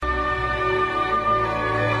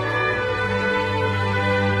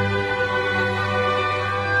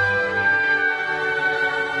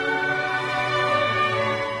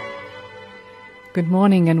Good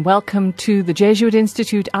morning and welcome to the Jesuit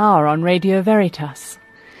Institute Hour on Radio Veritas.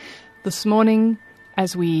 This morning,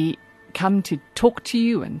 as we come to talk to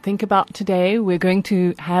you and think about today, we're going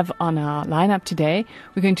to have on our lineup today,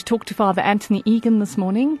 we're going to talk to Father Anthony Egan this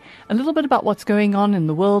morning, a little bit about what's going on in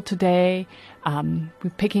the world today.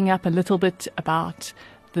 We're picking up a little bit about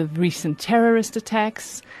the recent terrorist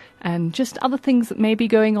attacks and just other things that may be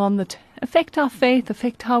going on that affect our faith,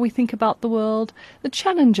 affect how we think about the world, that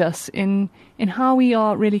challenge us in how we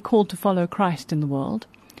are really called to follow Christ in the world.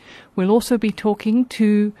 We'll also be talking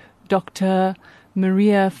to Dr.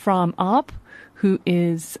 Maria Fram Arp, who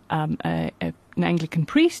is an Anglican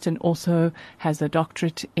priest and also has a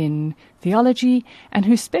doctorate in theology, and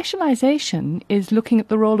whose specialization is looking at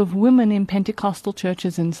the role of women in Pentecostal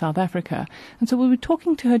churches in South Africa. And so we'll be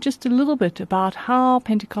talking to her just a little bit about how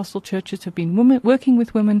Pentecostal churches have been working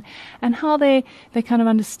with women and how they kind of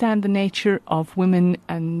understand the nature of women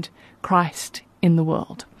and Christ in the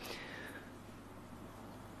world.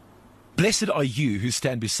 Blessed are you who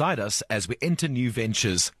stand beside us as we enter new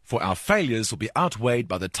ventures, for our failures will be outweighed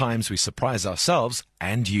by the times we surprise ourselves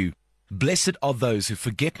and you. Blessed are those who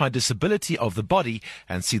forget my disability of the body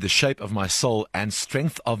and see the shape of my soul and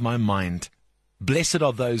strength of my mind. Blessed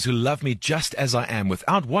are those who love me just as I am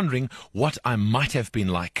without wondering what I might have been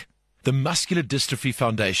like. The Muscular Dystrophy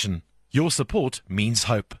Foundation. Your support means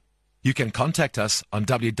hope. You can contact us on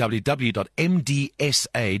www.mdsa.org.za.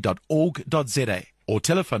 or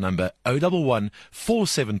telephone number 011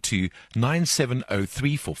 472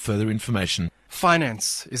 9703 for further information.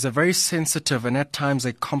 Finance is a very sensitive and at times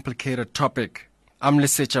a complicated topic. I'm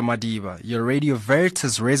Lisecha Madiba, your Radio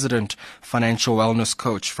Veritas resident financial wellness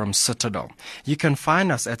coach from Citadel. You can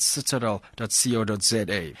find us at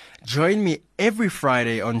citadel.co.za. Join me every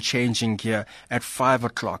Friday on Changing Gear at 5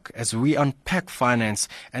 o'clock as we unpack finance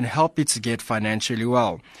and help you to get financially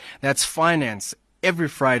well. That's finance every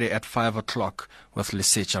Friday at 5 o'clock with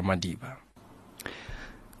Lisecha Madiba.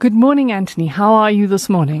 Good morning, Anthony. How are you this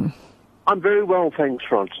morning? I'm very well, thanks,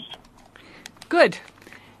 Frances. Good.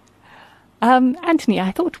 Anthony, I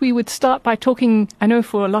thought we would start by talking, I know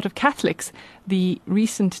for a lot of Catholics, the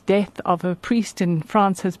recent death of a priest in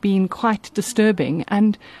France has been quite disturbing,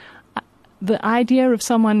 and the idea of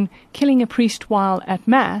someone killing a priest while at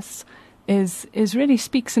Mass is really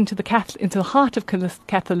speaks into the heart of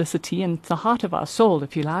Catholicity and the heart of our soul,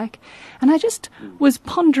 if you like. And I just was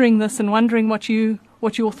pondering this and wondering what your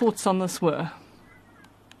thoughts on this were.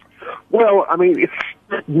 Well, I mean,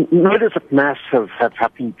 murders at Mass have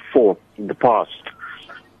happened before in the past.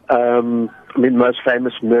 I mean, the most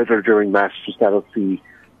famous murder during Mass was that of the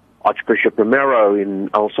Archbishop Romero in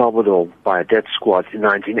El Salvador by a death squad in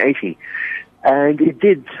 1980. And it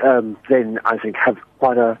did then, I think, have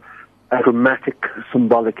quite a dramatic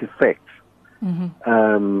symbolic effect.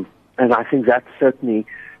 Mm-hmm. And I think that certainly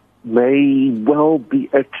may well be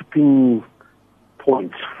a tipping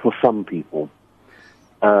point for some people.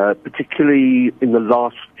 Particularly in the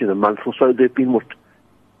last month or so, there have been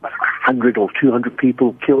 100 or 200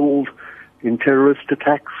 people killed in terrorist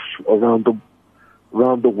attacks around the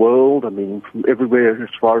world. I mean, from everywhere as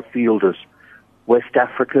far afield as West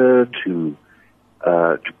Africa to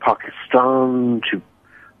Pakistan to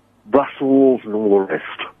Brussels and all the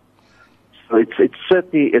rest. So it's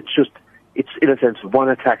in a sense one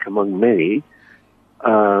attack among many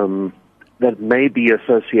that may be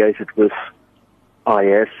associated with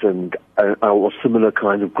IS and or similar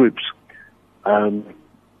kind of groups.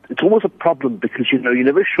 It's always a problem because you're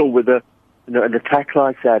never sure whether an attack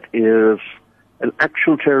like that is an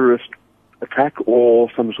actual terrorist attack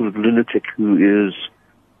or some sort of lunatic who is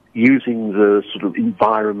using the sort of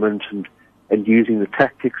environment and using the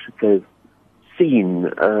tactics that they've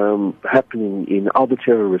seen happening in other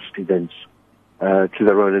terrorist events to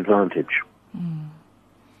their own advantage.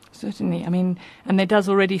 Certainly. I mean, and there does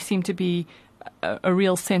already seem to be a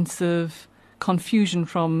real sense of confusion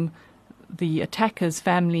from the attacker's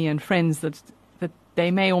family and friends that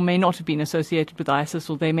they may or may not have been associated with ISIS,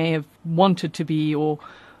 or they may have wanted to be, or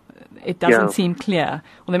it doesn't seem clear,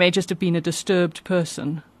 or they may just have been a disturbed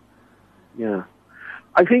person. Yeah.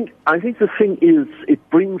 I think the thing is it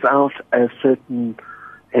brings out a certain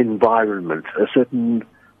environment, a certain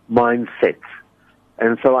mindset.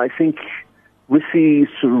 And so I think with these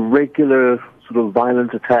sort of regular sort of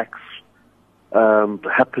violent attacks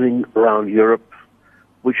happening around Europe,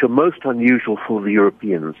 which are most unusual for the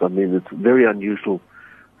Europeans. I mean, it's a very unusual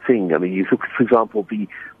thing. I mean, you look, for example, the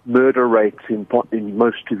murder rates in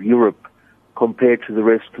most of Europe compared to the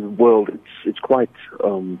rest of the world. It's quite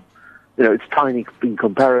it's tiny in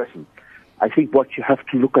comparison. I think what you have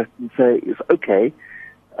to look at and say is, okay,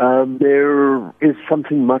 there is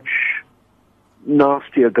something much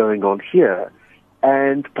nastier going on here.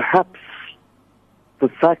 And perhaps the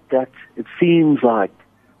fact that it seems like,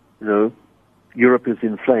 Europe is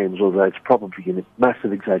in flames, although it's probably a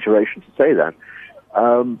massive exaggeration to say that,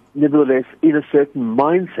 nevertheless, in a certain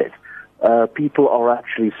mindset, people are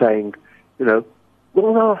actually saying,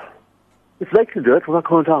 well, if they can do it, why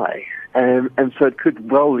can't I? And so it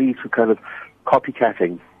could well lead to kind of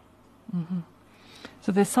copycatting. Mm-hmm.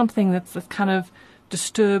 So there's something that's kind of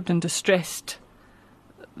disturbed and distressed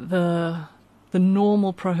the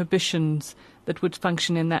normal prohibitions that would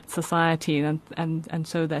function in that society, and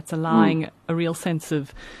so that's allowing a real sense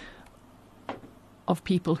of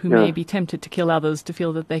people who may be tempted to kill others to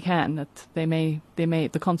feel that they can, that they may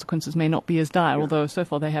the consequences may not be as dire, although so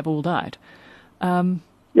far they have all died.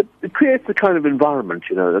 It creates the kind of environment,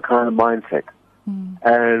 the kind of mindset,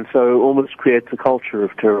 and so almost creates a culture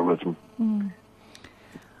of terrorism.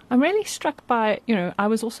 I'm really struck by, I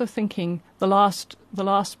was also thinking the last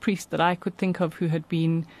priest that I could think of who had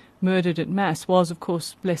been murdered at Mass was, of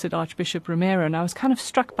course, Blessed Archbishop Romero, and I was kind of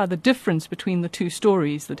struck by the difference between the two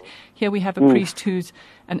stories, that here we have a priest who's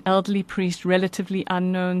an elderly priest, relatively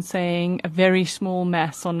unknown, saying a very small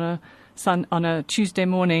Mass on a Tuesday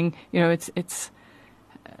morning.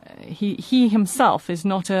 He himself is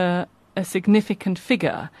not a significant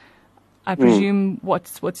figure. I presume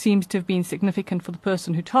what seems to have been significant for the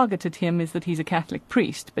person who targeted him is that he's a Catholic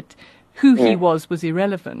priest, but who he was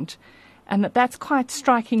irrelevant. And that's quite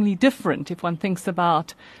strikingly different if one thinks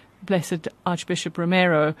about Blessed Archbishop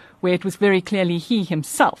Romero, where it was very clearly he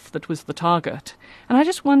himself that was the target. And I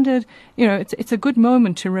just wondered, it's a good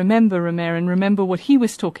moment to remember Romero and remember what he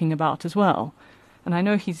was talking about as well. And I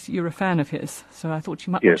know you're a fan of his, so I thought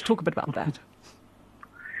you might want to talk a bit about that.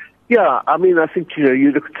 Yeah, I mean, I think,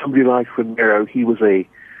 you look at somebody like Romero, he was a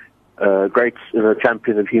great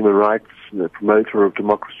champion of human rights, a promoter of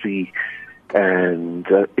democracy, and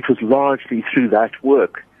it was largely through that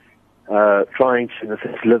work, trying to, in a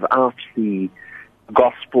sense, live out the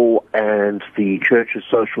gospel and the church's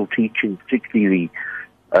social teaching, particularly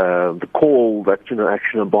the call that,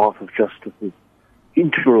 action on behalf of justice is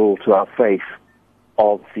integral to our faith,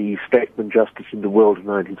 of the statement Justice in the World in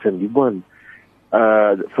 1971.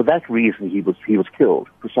 For that reason, he was killed,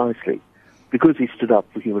 precisely, because he stood up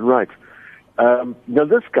for human rights. Now,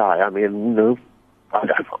 this guy,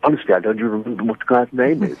 honestly, I don't even remember what the guy's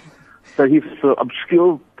name is. So he's an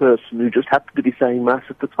obscure person who just happened to be saying Mass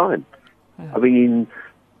at the time. I mean,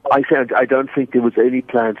 I don't think there was any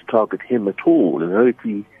plan to target him at all.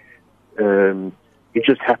 It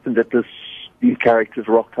just happened that these characters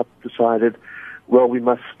rocked up and decided, well, we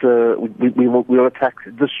must, we'll attack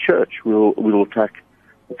this church. We'll attack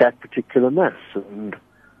that particular Mass. And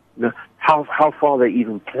how far they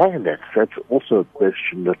even planned it, that's also a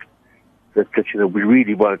question that we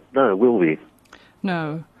really won't know, will we?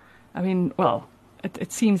 No. I mean, well,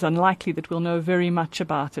 it seems unlikely that we'll know very much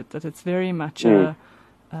about it, that it's very much a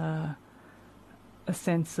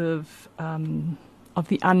sense of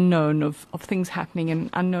the unknown, of things happening in an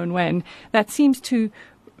unknown way. And that seems to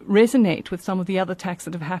resonate with some of the other attacks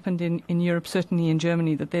that have happened in Europe, certainly in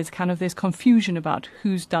Germany, that there's confusion about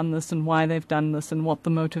who's done this and why they've done this and what the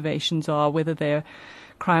motivations are, whether they're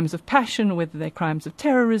crimes of passion or whether they're crimes of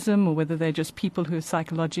terrorism or whether they're just people who are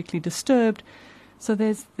psychologically disturbed. So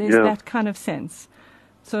there's that kind of sense.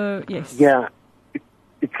 So, yes. Yeah,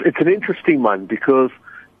 it's an interesting one because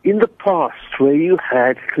in the past where you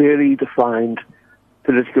had clearly defined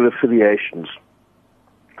political affiliations,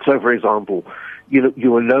 so for example,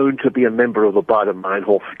 you were known to be a member of the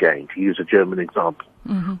Bader-Meinhof gang, to use a German example,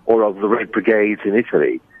 or of the Red Brigades in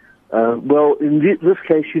Italy. Well, in this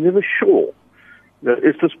case, you're never sure.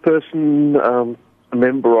 Is this person a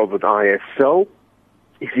member of an IS cell?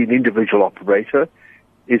 Is he an individual operator?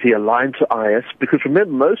 Is he aligned to IS? Because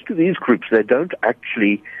remember, most of these groups, they don't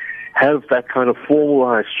actually have that kind of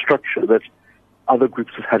formalized structure that other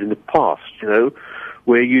groups have had in the past,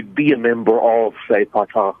 where you'd be a member of, say,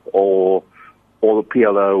 Fatah or the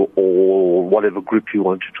PLO or whatever group you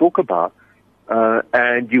want to talk about,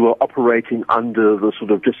 and you are operating under the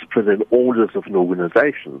sort of discipline and orders of an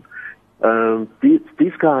organization.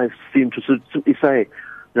 These guys seem to simply say,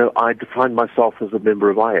 I define myself as a member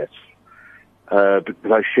of IS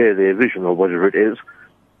because I share their vision or whatever it is.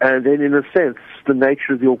 And then, in a sense, the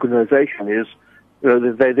nature of the organization is,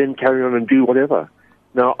 they then carry on and do whatever.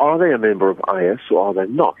 Now, are they a member of IS or are they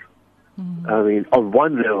not? I mean, on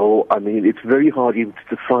one level, it's very hard even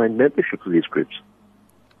to define membership of these groups.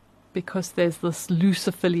 because there's this loose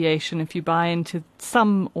affiliation. If you buy into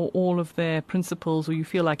some or all of their principles, or you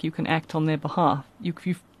feel like you can act on their behalf,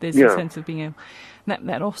 there's a sense of being able.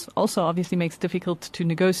 That also obviously makes it difficult to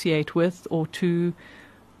negotiate with or to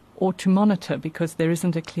monitor, because there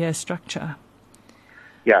isn't a clear structure.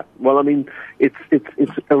 Yeah, well, I mean, it's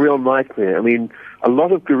a real nightmare. I mean, a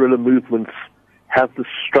lot of guerrilla movements have the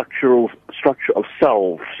structure of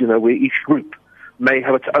cells, where each group may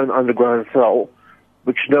have its own underground cell,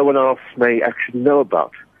 which no one else may actually know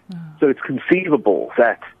about. So it's conceivable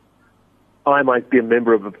that I might be a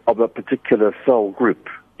member of a particular cell group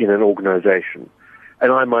in an organization,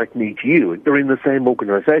 and I might meet you. You're in the same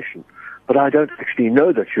organization, but I don't actually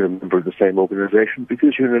know that you're a member of the same organization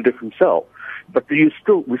because you're in a different cell. But we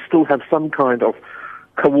still have some kind of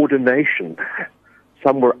coordination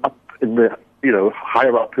somewhere up in the,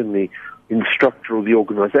 higher up in the structure of the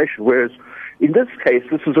organization. Whereas in this case,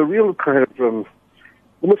 this is a real kind of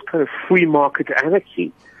almost kind of free market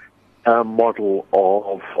anarchy model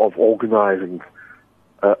of organizing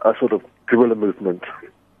a sort of guerrilla movement.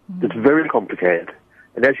 It's very complicated,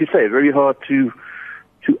 and as you say, very hard to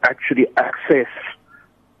actually access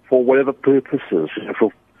for whatever purposes,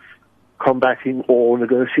 for combating or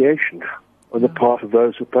negotiation on the part of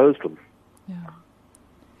those who oppose them. Yeah.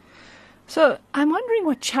 So I'm wondering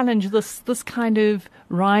what challenge this kind of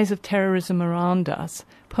rise of terrorism around us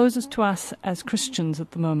poses to us as Christians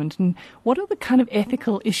at the moment, and what are the kind of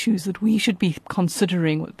ethical issues that we should be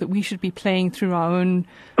considering, that we should be playing through our own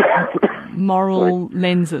moral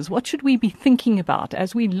lenses? What should we be thinking about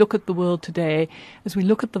as we look at the world today, as we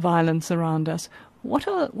look at the violence around us? What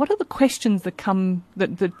are the questions that come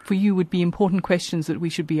that for you would be important questions that we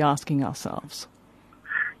should be asking ourselves?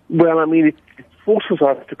 Well, I mean, it forces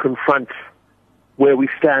us to confront where we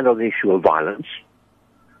stand on the issue of violence.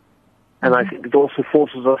 And I think it also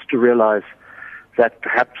forces us to realize that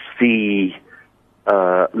perhaps the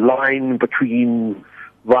line between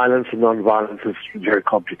violence and non-violence is very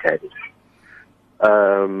complicated.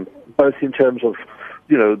 Both in terms of,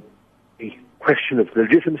 the question of the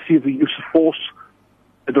legitimacy of the use of force,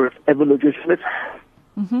 whether it's ever legitimate.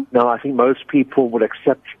 Now, I think most people would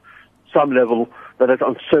accept some level that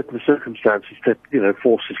on certain circumstances that,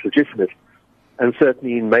 force is legitimate. And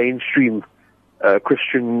certainly in mainstream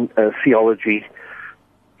Christian theology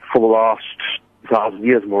for the last 1,000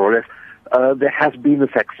 years, more or less, there has been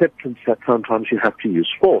this acceptance that sometimes you have to use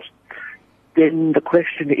force. Then the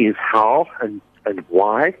question is how and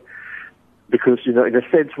why, because, in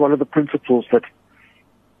a sense, one of the principles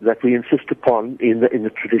that we insist upon in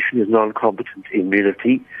the tradition is non-combatant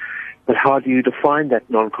immunity. But how do you define that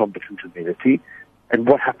non-combatant immunity? And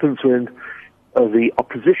what happens when the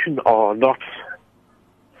opposition are not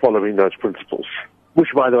following those principles, which,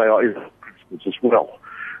 by the way, are Islamic principles as well.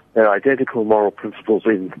 They're identical moral principles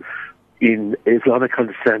in Islamic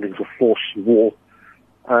understandings of force and war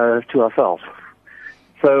to ourselves.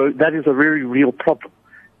 So that is a very real problem,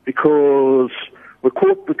 because we're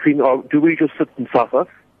caught between, do we just sit and suffer?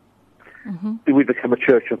 Do we become a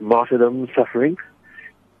church of martyrdom, suffering,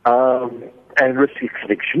 and risk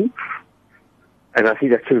extinction? And I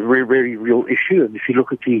think that's a very, very real issue. And if you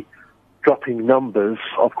look at the dropping numbers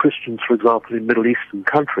of Christians, for example, in Middle Eastern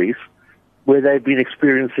countries, where they've been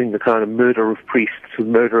experiencing the kind of murder of priests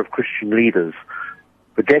and murder of Christian leaders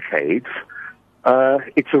for decades,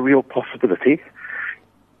 it's a real possibility.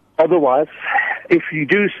 Otherwise, if you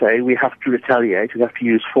do say we have to retaliate, we have to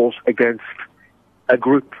use force against a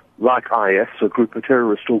group like IS, a group, a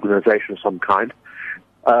terrorist organization of some kind,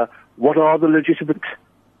 what are the legitimate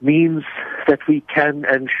means that we can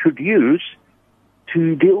and should use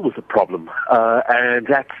to deal with the problem? And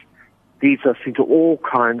that leads us into all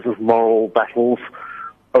kinds of moral battles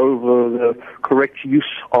over the correct use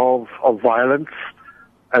of violence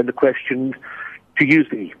and the question, to use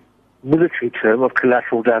the military term, of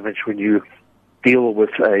collateral damage when you deal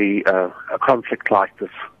with a conflict like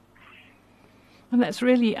this. And that's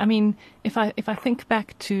really, I mean, if I think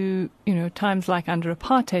back to, times like under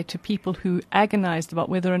apartheid, to people who agonized about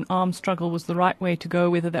whether an armed struggle was the right way to go,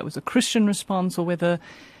 whether that was a Christian response or whether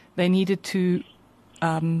they needed to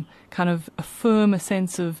kind of affirm a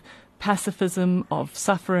sense of pacifism, of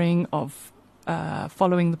suffering, of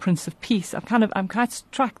following the Prince of Peace. I'm quite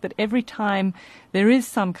struck that every time there is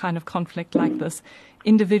some kind of conflict like this,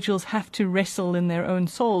 individuals have to wrestle in their own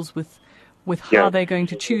souls with how they're going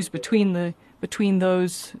to choose between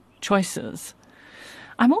those choices.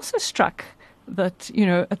 I'm also struck that,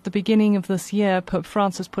 at the beginning of this year, Pope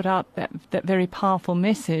Francis put out that very powerful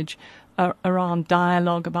message around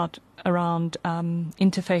dialogue, around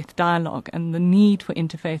interfaith dialogue and the need for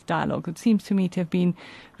interfaith dialogue. It seems to me to have been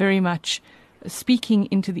very much speaking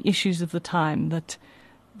into the issues of the time, that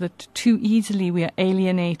too easily we are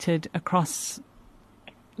alienated across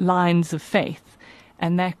lines of faith,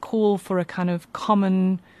 and that call for a kind of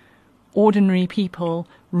common, ordinary people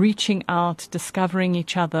reaching out, discovering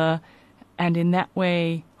each other, and in that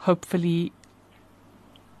way, hopefully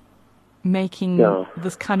making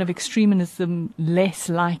this kind of extremism less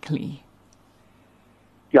likely.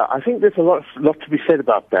 Yeah, I think there's a lot to be said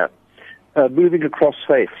about that. Moving across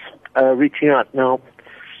faith, reaching out. Now,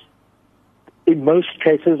 in most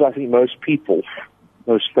cases, I think most people,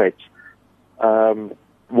 most faiths,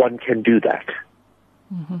 one can do that.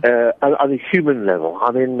 Mm-hmm. On a human level.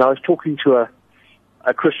 I mean, I was talking to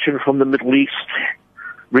a Christian from the Middle East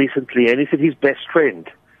recently, and he said his best friend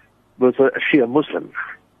was a Shia Muslim.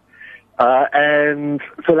 And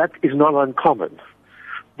so that is not uncommon.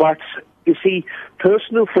 But, you see,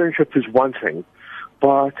 personal friendship is one thing,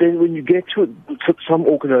 but then when you get to some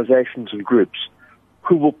organizations and groups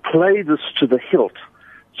who will play this to the hilt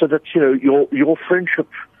so that, your friendship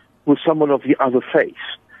with someone of the other faith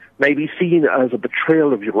may be seen as a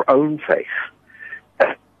betrayal of your own faith.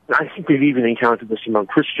 I think we've even encountered this among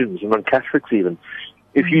Christians, among Catholics even.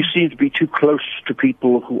 If you seem to be too close to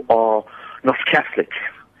people who are not Catholic,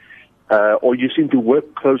 or you seem to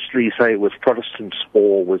work closely, say, with Protestants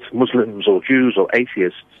or with Muslims or Jews or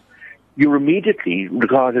atheists, you're immediately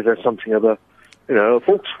regarded as something of a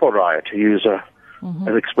Volksverräter, to use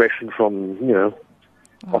an expression from,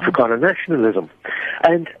 Afrikaner nationalism.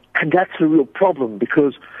 And that's a real problem,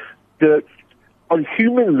 because on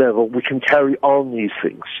human level, we can carry on these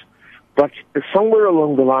things. But somewhere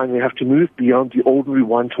along the line, we have to move beyond the ordinary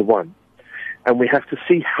one-to-one. And we have to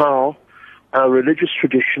see how our religious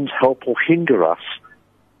traditions help or hinder us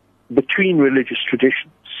between religious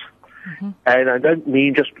traditions. Mm-hmm. And I don't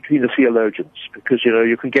mean just between the theologians, because,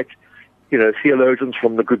 you can get, theologians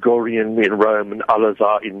from the Gregorian in Rome and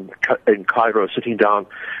Al-Azhar in Cairo sitting down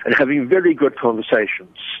and having very good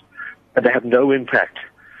conversations, and they have no impact.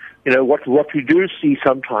 What we do see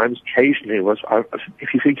sometimes, occasionally, was,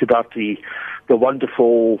 if you think about the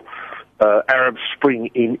wonderful Arab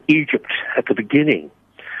Spring in Egypt at the beginning,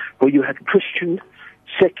 where you had Christian,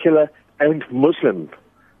 secular, and Muslim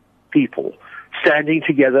people standing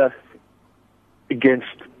together against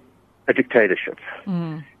a dictatorship.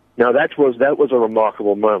 Mm. Now that was a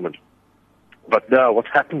remarkable moment. But now what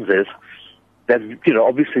happens is that,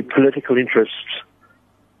 obviously political interests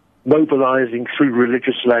mobilizing through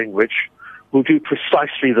religious language will do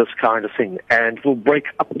precisely this kind of thing, and will break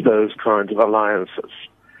up those kinds of alliances.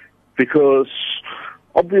 Because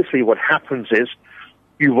obviously what happens is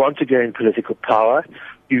you want to gain political power,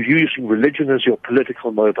 you're using religion as your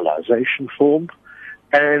political mobilization form,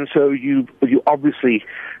 and so you obviously,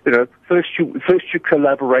 first you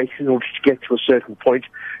collaborate in order to get to a certain point,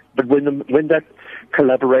 but when that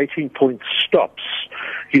collaborating point stops,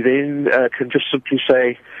 you then can just simply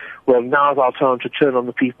say, well, now's our time to turn on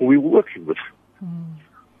the people we were working with. Mm.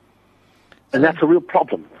 And that's a real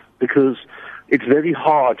problem, because it's very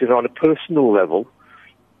hard, on a personal level,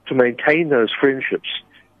 to maintain those friendships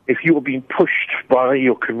if you are being pushed by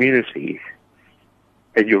your community,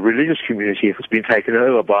 and your religious community, if it's been taken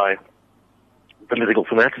over by political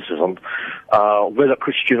fanaticism, whether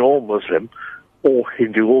Christian or Muslim, or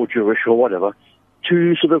Hindu or Jewish or whatever,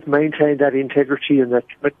 to sort of maintain that integrity and that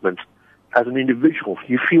commitment as an individual.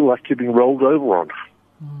 You feel like you're being rolled over on.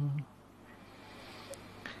 Mm.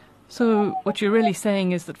 So what you're really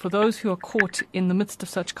saying is that for those who are caught in the midst of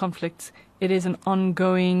such conflicts, it is an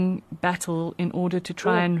ongoing battle in order to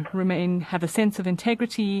try and have a sense of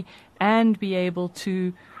integrity and be able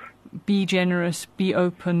to be generous, be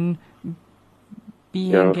open,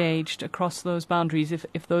 be engaged across those boundaries,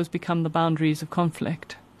 if those become the boundaries of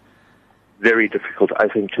conflict. Very difficult, I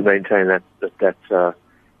think, to maintain that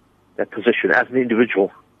position as an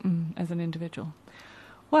individual. As an individual.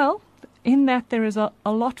 Well, in that there is a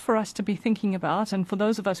lot for us to be thinking about, and for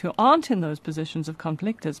those of us who aren't in those positions of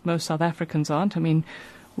conflict, as most South Africans aren't, I mean,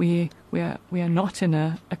 we are not in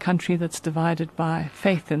a country that's divided by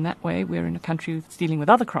faith in that way. We're in a country that's dealing with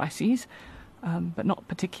other crises, but not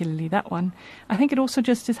particularly that one. I think it also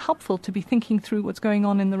just is helpful to be thinking through what's going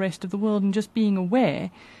on in the rest of the world and just being aware,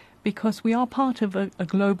 because we are part of a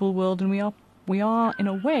global world, and we are in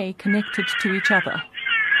a way connected to each other.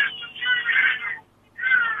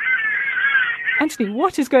 Anthony,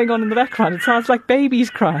 what is going on in the background? It sounds like babies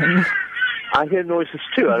crying. I hear noises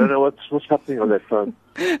too. I don't know what's happening on that phone.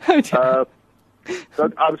 Oh dear.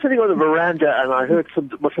 So I'm sitting on the veranda and I heard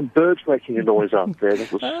some birds making a noise out there.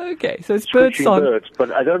 That was okay, so it's bird song. Birds,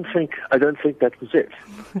 but I don't think that was it.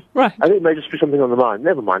 Right. I think it may just be something on the mind.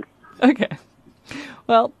 Never mind. Okay.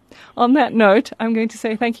 Well, on that note, I'm going to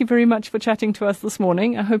say thank you very much for chatting to us this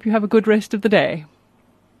morning. I hope you have a good rest of the day.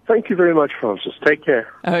 Thank you very much, Frances. Take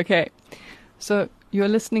care. Okay. So you're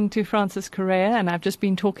listening to Frances Correia, and I've just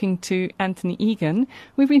been talking to Anthony Egan.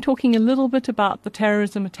 We've been talking a little bit about the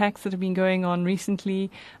terrorism attacks that have been going on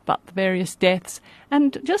recently, about the various deaths,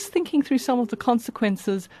 and just thinking through some of the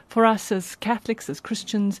consequences for us as Catholics, as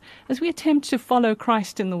Christians, as we attempt to follow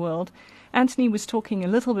Christ in the world. Anthony was talking a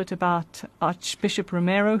little bit about Archbishop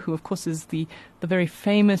Romero, who, of course, is the very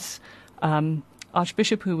famous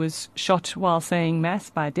Archbishop who was shot while saying Mass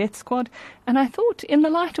by a death squad. And I thought, in the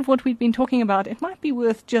light of what we'd been talking about, it might be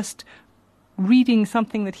worth just reading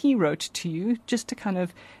something that he wrote to you, just to kind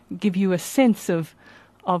of give you a sense of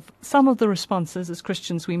some of the responses as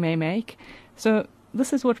Christians we may make. So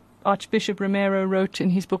this is what Archbishop Romero wrote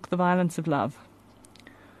in his book, The Violence of Love.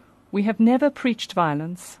 "We have never preached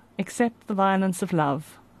violence except the violence of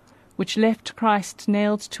love, which left Christ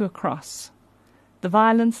nailed to a cross. The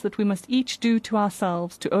violence that we must each do to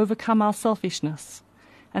ourselves to overcome our selfishness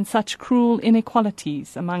and such cruel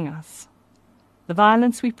inequalities among us. The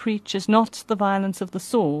violence we preach is not the violence of the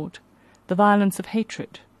sword, the violence of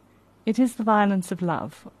hatred. It is the violence of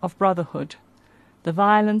love, of brotherhood, the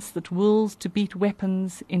violence that wills to beat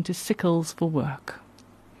weapons into sickles for work."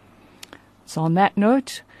 So on that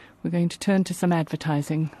note, we're going to turn to some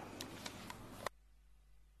advertising.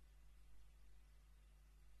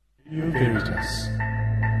 Radio Veritas,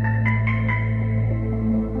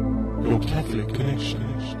 your Catholic connection.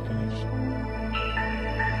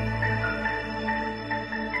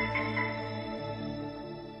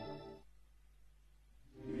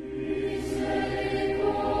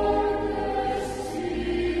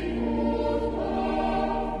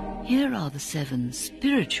 Here are the 7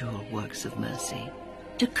 spiritual works of mercy: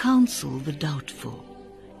 to counsel the doubtful,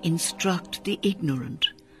 instruct the ignorant,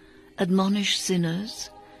 admonish sinners,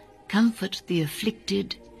 comfort the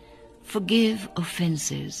afflicted, forgive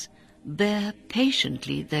offences, bear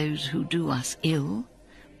patiently those who do us ill,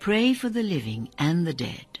 pray for the living and the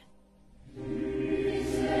dead.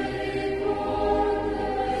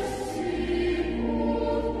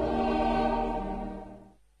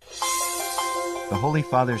 The Holy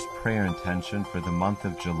Father's prayer intention for the month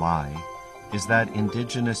of July is that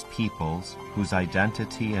indigenous peoples whose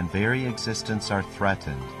identity and very existence are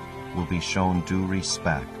threatened will be shown due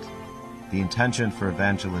respect. The intention for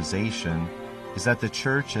evangelization is that the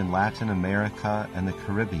Church in Latin America and the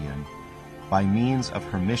Caribbean, by means of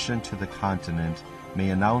her mission to the continent,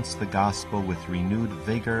 may announce the gospel with renewed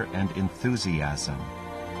vigor and enthusiasm.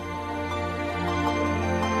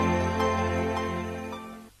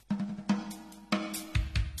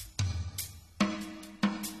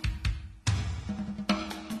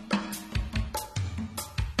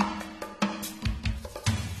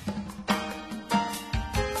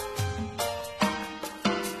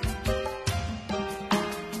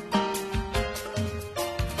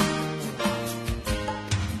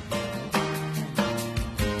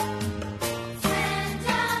 Send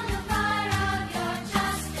down the fire of your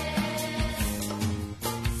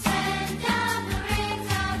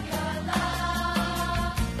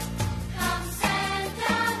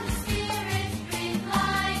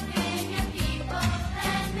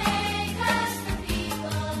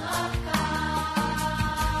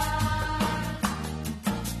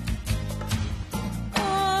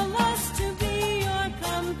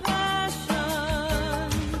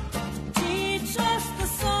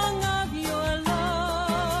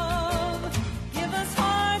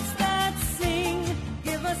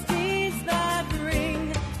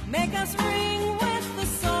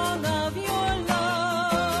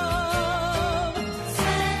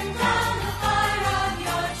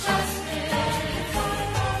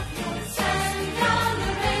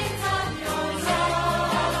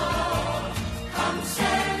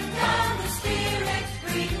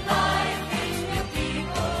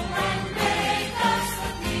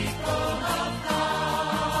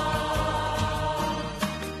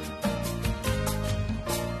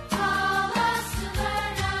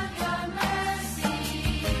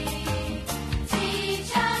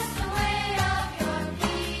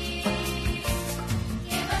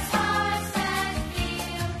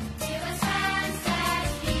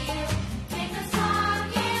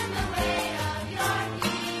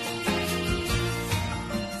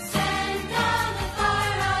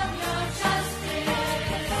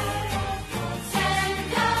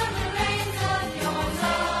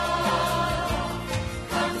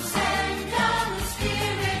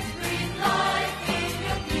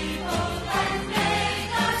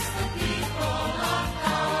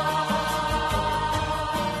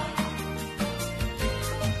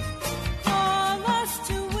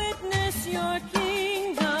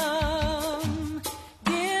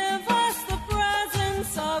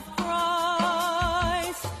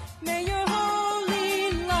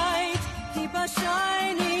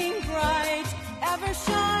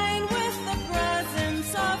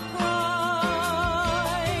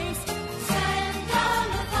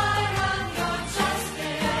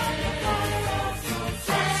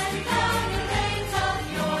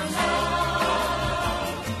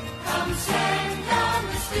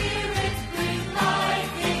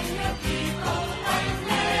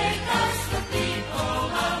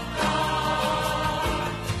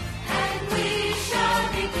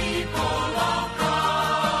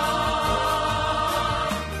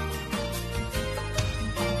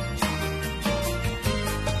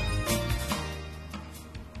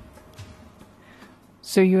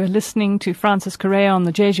So you are listening to Frances Correia on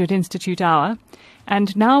the Jesuit Institute Hour.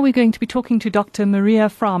 And now we're going to be talking to Dr. Maria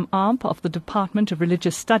Fram-Arp of the Department of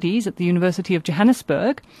Religious Studies at the University of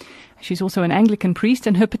Johannesburg. She's also an Anglican priest,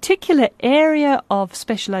 and her particular area of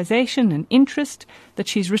specialization and interest that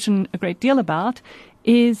she's written a great deal about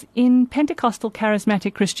is in Pentecostal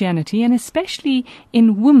charismatic Christianity, and especially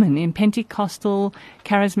in women in Pentecostal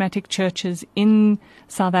charismatic churches in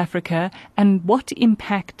South Africa, and what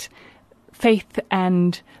impact faith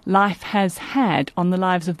and life has had on the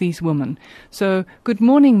lives of these women. So, good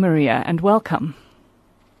morning, Maria, and welcome.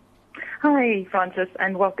 Hi, Frances,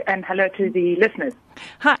 and welcome, and hello to the listeners.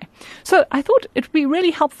 Hi. So I thought it would be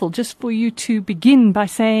really helpful just for you to begin by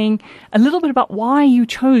saying a little bit about why you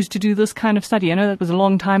chose to do this kind of study. I know that was a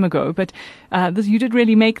long time ago, but you did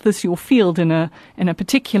really make this your field in a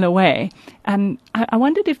particular way. And I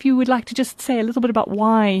wondered if you would like to just say a little bit about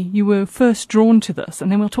why you were first drawn to this,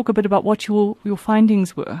 and then we'll talk a bit about what your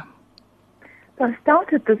findings were. So I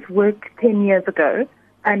started this work 10 years ago,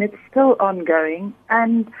 and it's still ongoing,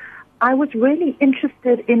 and I was really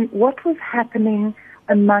interested in what was happening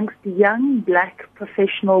amongst young black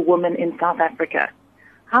professional women in South Africa.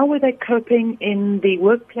 How were they coping in the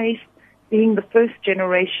workplace, being the first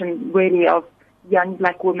generation really of young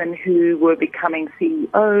black women who were becoming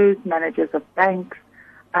CEOs, managers of banks,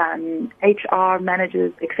 HR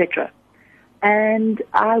managers, etc. And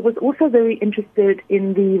I was also very interested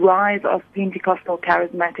in the rise of Pentecostal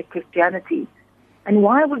charismatic Christianity. And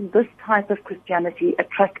why was this type of Christianity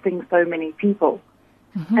attracting so many people?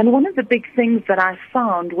 Mm-hmm. And one of the big things that I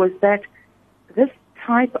found was that this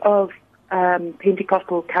type of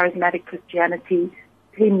Pentecostal charismatic Christianity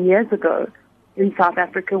 10 years ago in South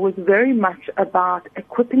Africa was very much about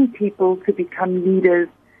equipping people to become leaders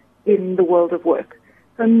in the world of work.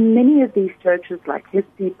 So many of these churches, like His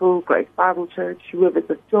People, Grace Bible Church, Rivers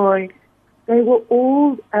of Joy, they were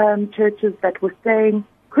all churches that were saying,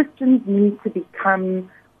 Christians need to become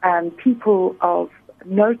people of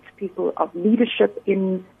note, people of leadership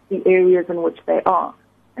in the areas in which they are.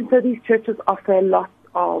 And so these churches offer lots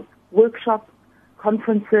of workshops,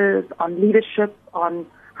 conferences on leadership, on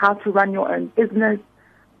how to run your own business.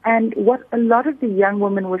 And what a lot of the young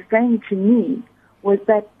women were saying to me was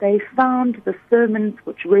that they found the sermons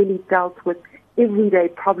which really dealt with everyday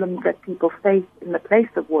problems that people face in the place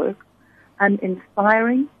of work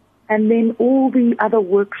inspiring. And then all the other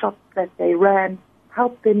workshops that they ran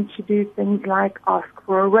helped them to do things like ask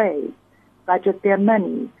for a raise, budget their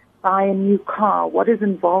money, buy a new car, what is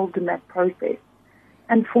involved in that process.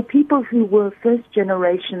 And for people who were first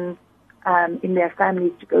generation in their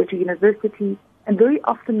families to go to university, and very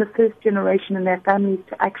often the first generation in their families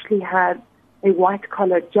to actually have a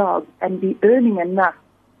white-collar job and be earning enough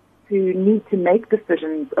to need to make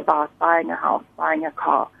decisions about buying a house, buying a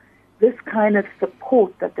car, this kind of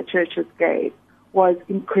support that the churches gave was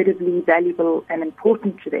incredibly valuable and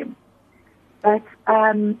important to them. But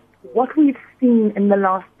what we've seen in the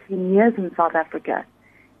last 10 years in South Africa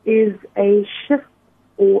is a shift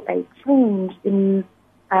or a change in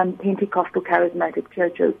Pentecostal charismatic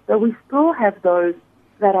churches. So we still have those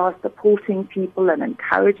that are supporting people and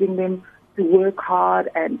encouraging them to work hard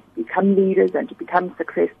and become leaders and to become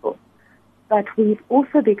successful. But we've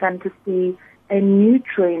also begun to see a new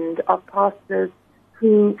trend of pastors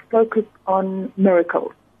who focus on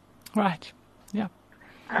miracles. Right, yeah.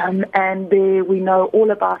 And there we know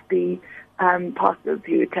all about the pastors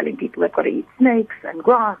who are telling people they've got to eat snakes and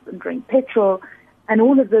grass and drink petrol. And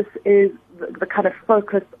all of this is the kind of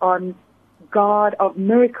focus on God of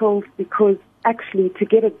miracles, because actually to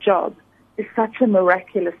get a job is such a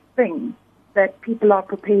miraculous thing that people are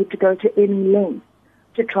prepared to go to any length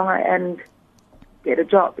to try and get a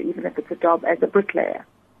job, even if it's a job as a bricklayer.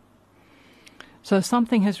 So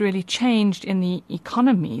something has really changed in the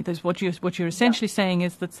economy. There's what you're essentially saying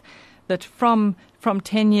is that from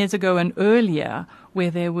 10 years ago and earlier,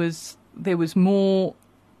 where there was more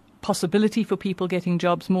possibility for people getting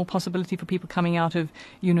jobs, more possibility for people coming out of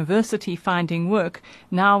university finding work.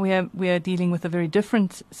 Now we are dealing with a very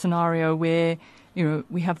different scenario where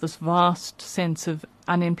we have this vast sense of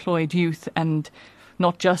unemployed youth, and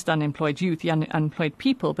not just unemployed youth, the unemployed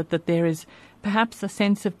people, but that there is perhaps a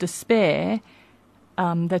sense of despair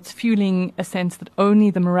that's fueling a sense that only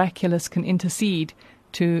the miraculous can intercede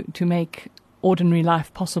to make ordinary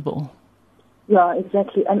life possible. Yeah,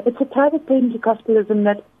 exactly. And it's a type of Pentecostalism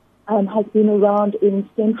that has been around in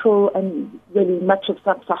Central and really much of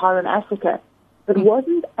Sub-Saharan Africa, but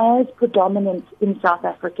wasn't as predominant in South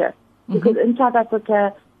Africa. Because in South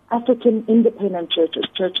Africa, African independent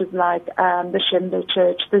churches like the Shembe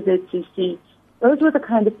Church, the ZCC, those were the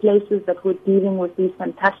kind of places that were dealing with these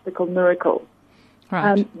fantastical miracles.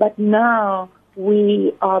 Right. But now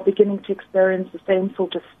we are beginning to experience the same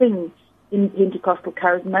sort of thing in Pentecostal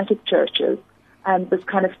charismatic churches, this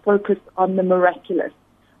kind of focus on the miraculous.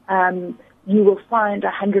 You will find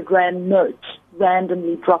 100 Rand note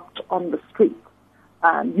randomly dropped on the street.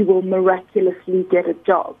 You will miraculously get a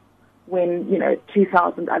job when,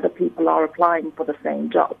 2,000 other people are applying for the same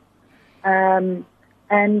job.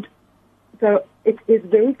 And so it is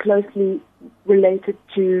very closely related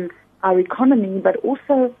to our economy, but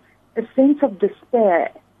also a sense of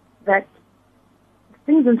despair that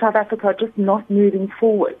things in South Africa are just not moving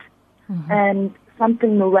forward, and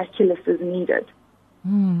something miraculous is needed.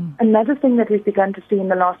 Another thing that we've begun to see in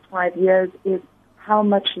the last 5 years is how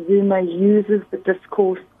much Zuma uses the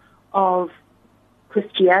discourse of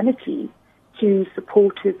Christianity to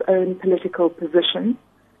support his own political position.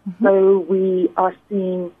 So we are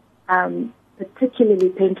seeing particularly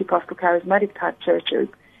Pentecostal charismatic type churches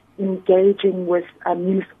engaging with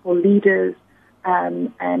municipal leaders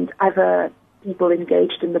and other people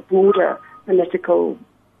engaged in the broader political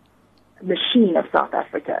machine of South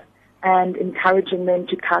Africa, and encouraging them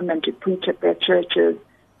to come and to preach at their churches.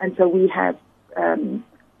 And so we have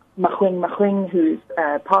Mahweng, who's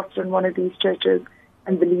a pastor in one of these churches,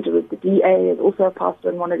 and the leader of the DA is also a pastor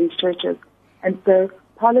in one of these churches. And so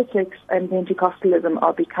politics and Pentecostalism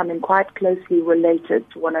are becoming quite closely related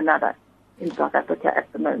to one another in South Africa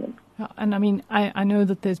at the moment. And I mean, I know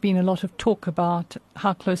that there's been a lot of talk about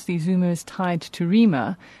how closely Zuma is tied to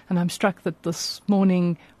Rima, and I'm struck that this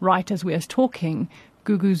morning, right as we are talking,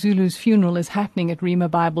 Gugu Zulu's funeral is happening at Rima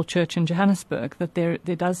Bible Church in Johannesburg, that there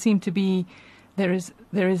does seem to be, there is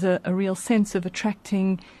a real sense of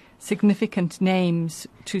attracting significant names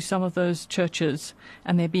to some of those churches,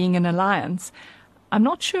 and there being an alliance. I'm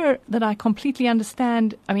not sure that I completely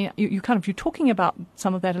understand. I mean, you're talking about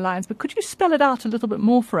some of that alliance, but could you spell it out a little bit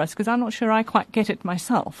more for us? Because I'm not sure I quite get it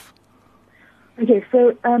myself. Okay,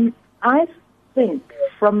 so I think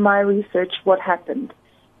from my research what happened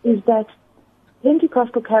is that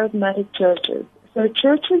Pentecostal charismatic churches, so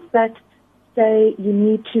churches that say you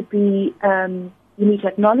need to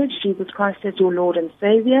acknowledge Jesus Christ as your Lord and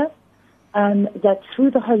Savior, that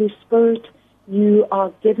through the Holy Spirit you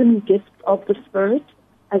are given gifts of the Spirit,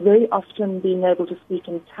 very often being able to speak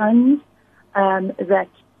in tongues, that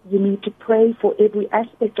you need to pray for every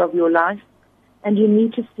aspect of your life, and you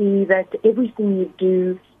need to see that everything you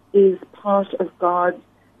do is part of God's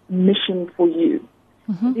mission for you.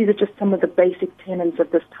 These are just some of the basic tenets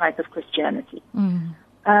of this type of Christianity.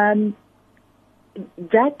 That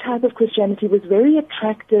type of Christianity was very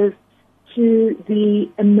attractive to the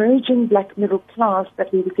emerging black middle class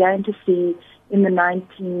that we began to see in the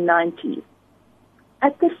 1990s.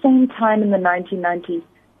 At the same time in the 1990s,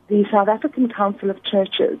 the South African Council of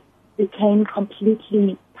Churches became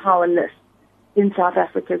completely powerless in South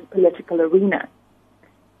Africa's political arena.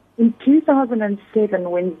 In 2007,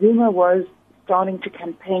 when Zuma was starting to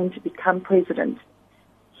campaign to become president,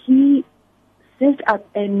 he set up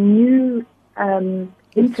a new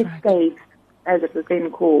interfaith, as it was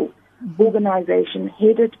then called, organization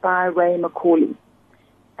headed by Ray McCauley.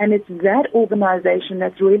 And it's that organization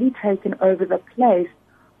that's really taken over the place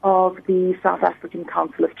of the South African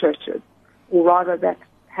Council of Churches, or rather that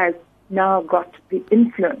has now got the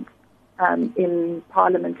influence in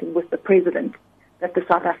Parliament and with the President that the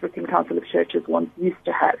South African Council of Churches once used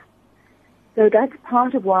to have. So that's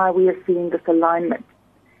part of why we are seeing this alignment.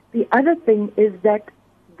 The other thing is that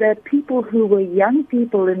the people who were young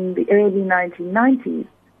people in the early 1990s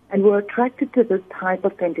and were attracted to this type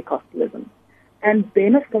of Pentecostalism and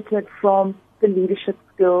benefited from the leadership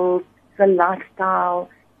skills, the lifestyle,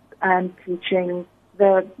 teaching,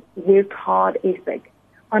 the work hard ethic,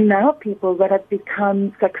 are now people that have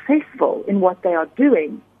become successful in what they are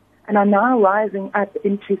doing and are now rising up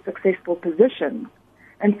into successful positions.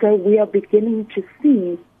 And so we are beginning to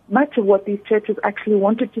see much of what these churches actually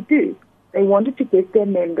wanted to do. They wanted to get their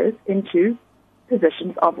members into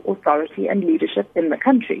positions of authority and leadership in the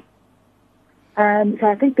country. So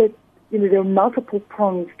I think that there are multiple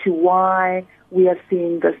prongs to why we are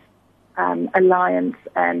seeing this alliance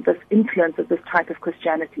and this influence of this type of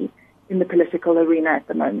Christianity in the political arena at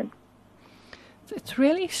the moment. It's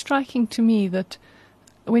really striking to me that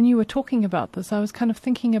when you were talking about this, I was kind of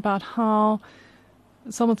thinking about how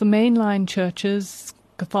some of the mainline churches,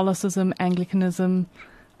 Catholicism, Anglicanism,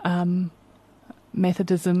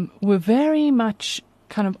 Methodism, were very much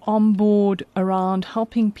kind of on board around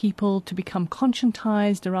helping people to become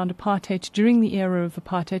conscientized around apartheid during the era of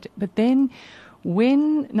apartheid. But then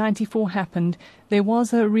when 94 happened, there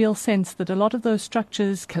was a real sense that a lot of those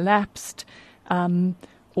structures collapsed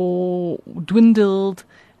or dwindled,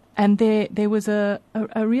 And there was a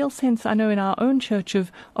real sense, I know, in our own church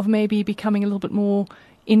of maybe becoming a little bit more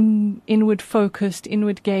inward focused,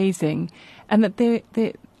 inward gazing, and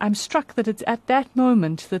that I'm struck that it's at that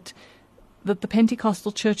moment that the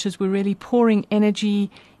Pentecostal churches were really pouring energy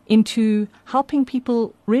into helping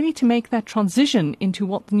people really to make that transition into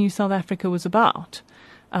what the new South Africa was about.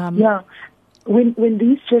 When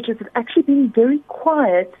these churches had actually been very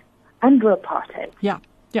quiet under apartheid. Yeah.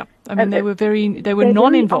 I mean, they were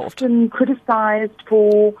non-involved. Often criticized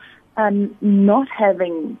for not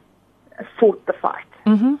having fought the fight.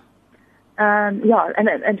 Mm-hmm. And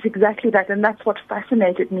it's exactly that, and that's what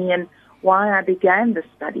fascinated me and why I began this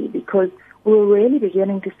study, because we were really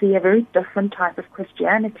beginning to see a very different type of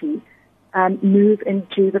Christianity move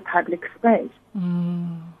into the public space.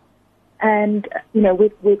 Mm. And,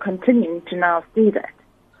 we're continuing to now see that.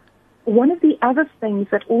 One of the other things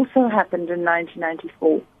that also happened in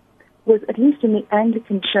 1994 was, at least in the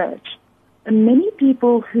Anglican Church, many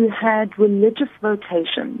people who had religious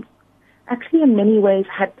vocations actually in many ways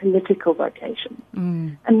had political vocations.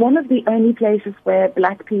 Mm. And one of the only places where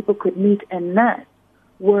black people could meet en masse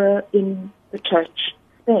were in the church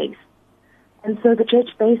space. And so the church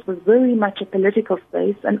space was very much a political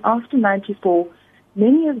space, and after 94,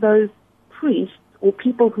 many of those priests or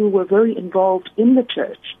people who were very involved in the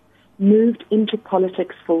church moved into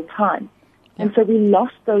politics full time. Yeah. And so we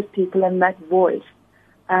lost those people and that voice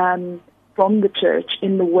from the church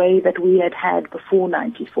in the way that we had before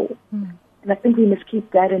 94. Mm. And I think we must keep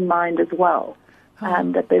that in mind as well,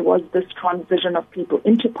 that there was this transition of people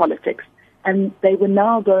into politics, and they were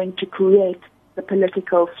now going to create the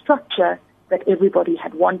political structure that everybody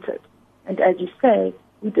had wanted. And as you say,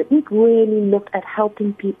 we didn't really look at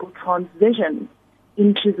helping people transition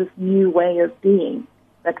into this new way of being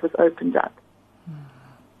that was opened up.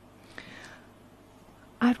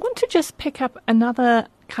 I want to just pick up another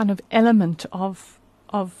kind of element of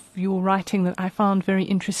your writing that I found very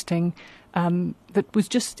interesting, that was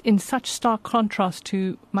just in such stark contrast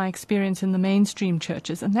to my experience in the mainstream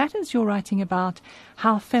churches, and that is your writing about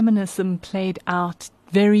how feminism played out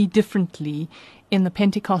very differently in the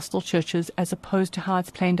Pentecostal churches as opposed to how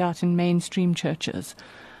it's played out in mainstream churches.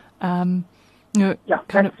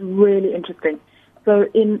 That's really interesting. So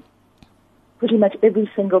in pretty much every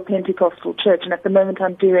single Pentecostal church, and at the moment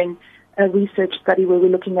I'm doing a research study where we're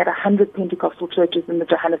looking at 100 Pentecostal churches in the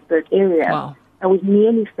Johannesburg area. Wow. And we've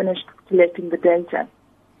nearly finished collecting the data.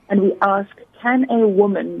 And we asked, can a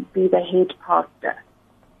woman be the head pastor?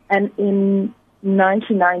 And in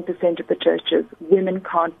 99% of the churches, women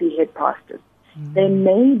can't be head pastors. Mm. They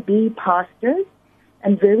may be pastors,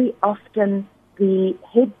 and very often the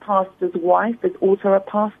head pastor's wife is also a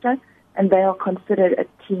pastor, and they are considered a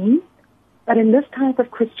team. But in this type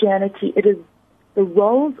of Christianity, it is the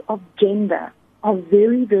roles of gender are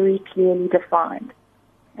very, very clearly defined.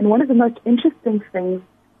 And one of the most interesting things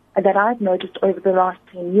that I've noticed over the last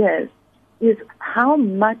 10 years is how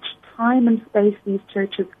much time and space these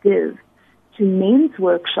churches give to men's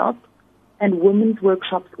workshops and women's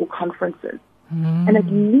workshops or conferences. Mm. And at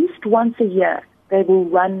least once a year, they will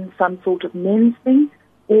run some sort of men's thing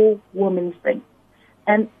or women's thing.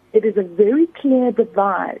 And it is a very clear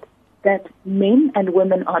divide that men and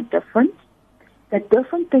women are different, that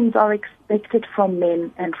different things are expected from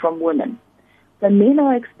men and from women. So men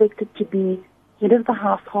are expected to be head of the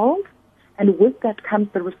household, and with that comes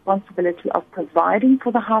the responsibility of providing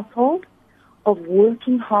for the household, of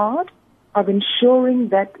working hard, of ensuring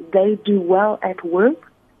that they do well at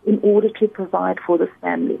work in order to provide for the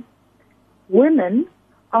family. Women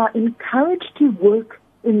are encouraged to work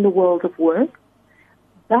in the world of work,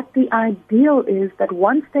 but the ideal is that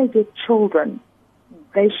once they get children,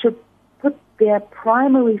 they should put their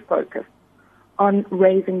primary focus on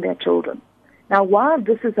raising their children. Now, while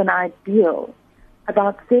this is an ideal,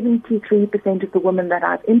 about 73% of the women that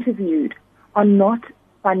I've interviewed are not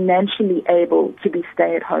financially able to be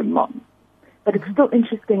stay-at-home moms. But it's still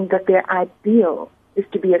interesting that their ideal is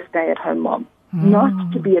to be a stay-at-home mom,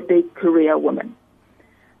 not to be a big career woman.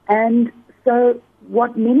 And so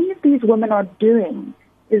what many of these women are doing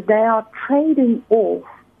is they are trading off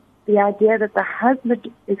the idea that the husband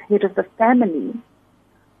is head of the family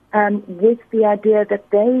with the idea that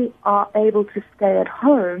they are able to stay at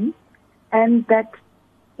home, and that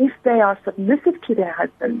if they are submissive to their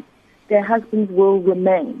husbands will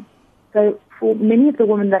remain. So for many of the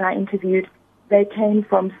women that I interviewed, they came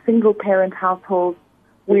from single-parent households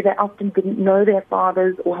where they often didn't know their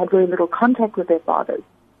fathers or had very little contact with their fathers.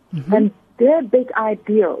 Mm-hmm. And their big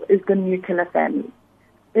ideal is the nuclear family.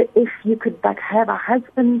 If you could but have a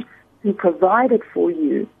husband who provided for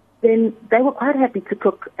you, then they were quite happy to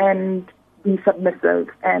cook and be submissive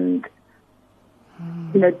and,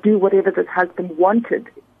 do whatever this husband wanted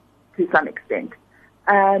to some extent,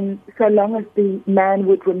 so long as the man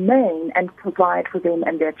would remain and provide for them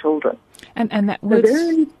and their children. And that So word's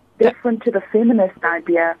very different to the feminist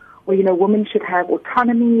idea where, women should have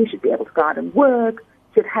autonomy, should be able to go out and work,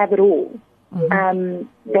 should have it all.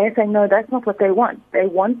 They're saying, no, that's not what they want. They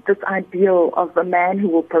want this ideal of a man who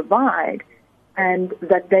will provide and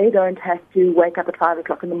that they don't have to wake up at 5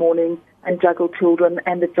 o'clock in the morning and juggle children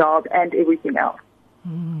and the job and everything else.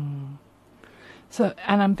 So,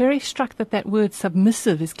 and I'm very struck that word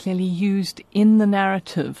submissive is clearly used in the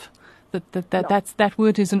narrative. That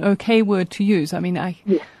word is an okay word to use. I mean,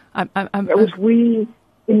 which we,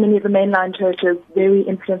 in many of the mainline churches, very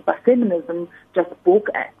influenced by feminism, just balk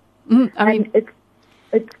at. And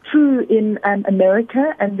it's true in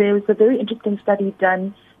America, and there was a very interesting study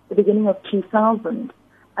done at the beginning of 2000,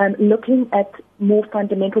 looking at more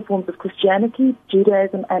fundamental forms of Christianity,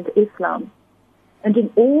 Judaism, and Islam. And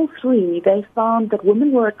in all three, they found that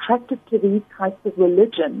women were attracted to these types of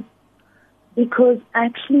religions because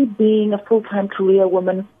actually being a full-time career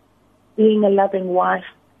woman, being a loving wife,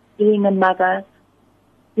 being a mother,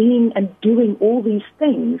 being and doing all these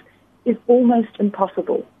things is almost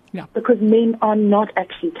impossible. Yeah. Because men are not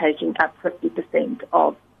actually taking up 50%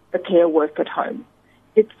 of the care work at home.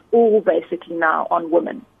 It's all basically now on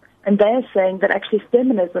women. And they're saying that actually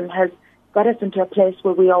feminism has got us into a place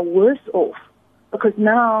where we are worse off because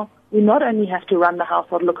now we not only have to run the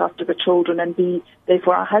household, look after the children and be there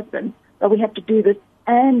for our husbands, but we have to do this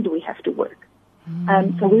and we have to work.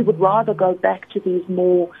 So we would rather go back to these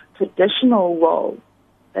more traditional roles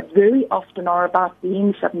that very often are about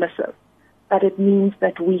being submissive, but it means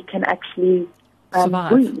that we can actually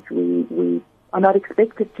breathe. We are not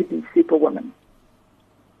expected to be superwomen.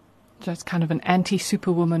 So it's kind of an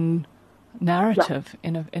anti-superwoman narrative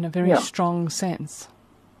in a very strong sense.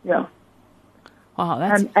 Yeah. Wow,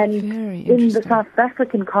 that's and very in interesting. the South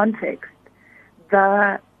African context,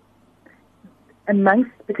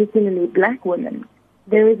 amongst particularly black women,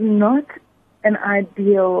 there is not an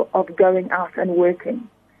ideal of going out and working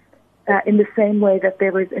in the same way that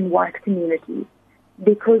there is in white communities.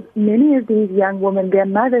 Because many of these young women, their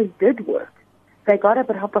mothers did work. They got up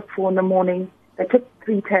at 4:30 in the morning, they took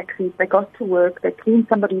 3 taxis, they got to work, they cleaned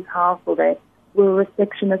somebody's house, or they were a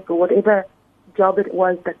receptionist or whatever job it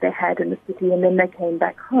was that they had in the city, and then they came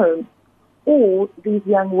back home. Or these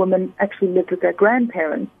young women actually lived with their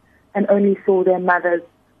grandparents and only saw their mothers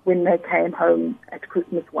when they came home at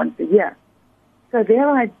Christmas once a year. So their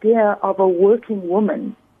idea of a working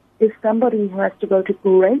woman is somebody who has to go to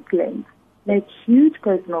great lengths, make huge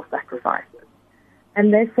personal sacrifices.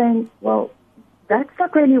 And they're saying, well, that's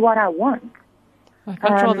not really what I want.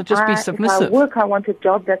 I'd rather just be submissive. If I work, I want a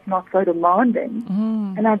job that's not so demanding.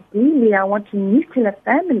 And ideally, I want a nuclear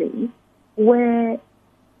family where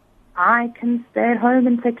I can stay at home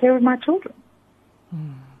and take care of my children.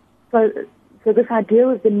 So this idea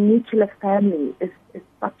of the nuclear family is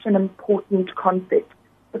such an important concept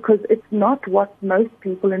because it's not what most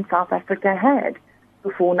people in South Africa had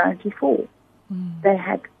before 94. They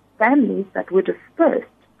had families that were dispersed,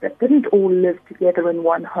 that didn't all live together in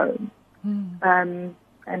one home.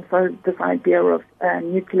 And so this idea of a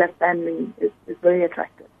nuclear family is very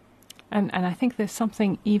attractive. And I think there's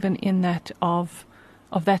something even in that of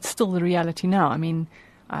that's still the reality now. I mean,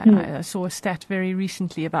 I saw a stat very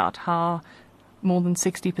recently about how more than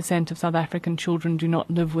 60% of South African children do not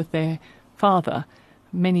live with their father.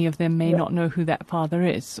 Many of them may not know who that father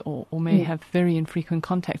is or may have very infrequent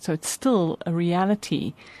contact. So it's still a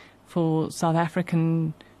reality for South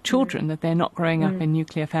African children that they're not growing up in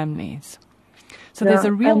nuclear families. So there's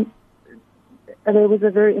a real... there was a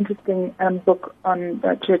very interesting book on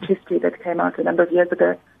church history that came out a number of years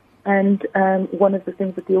ago. And one of the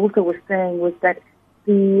things that the author was saying was that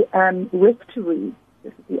the rectory,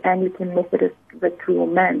 the Anglican Methodist rectory or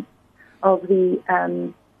manse of the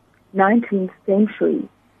 19th century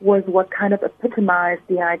was what kind of epitomized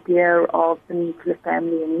the idea of the nuclear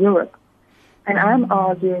family in Europe. And I'm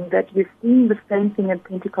arguing that you're seeing the same thing in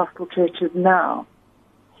Pentecostal churches now.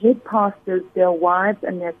 Head pastors, their wives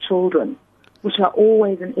and their children, which are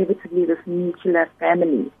always inevitably this nuclear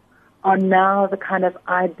family, are now the kind of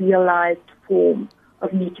idealized form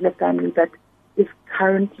of nuclear family that is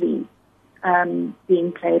currently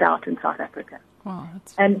being played out in South Africa. Wow,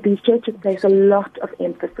 and these churches place a lot of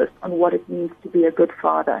emphasis on what it means to be a good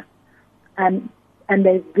father. And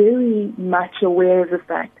they're very much aware of the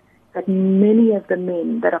fact that many of the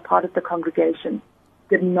men that are part of the congregation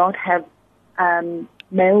did not have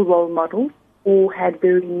male role models or had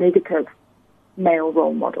very negative male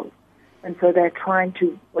role models. And so they're trying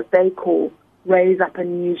to, what they call, raise up a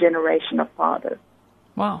new generation of fathers.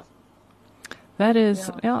 Wow. That is,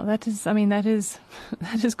 that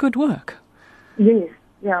is good work. Yes,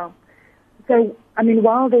 yeah. So,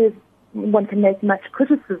 while one can make much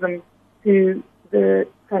criticism to the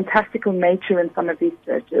fantastical nature in some of these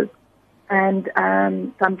churches, and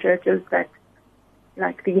some churches that,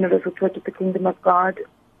 like the Universal Church of the Kingdom of God,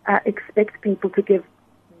 expect people to give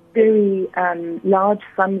very large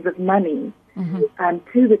sums of money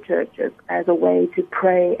to the churches as a way to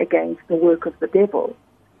pray against the work of the devil.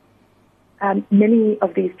 Many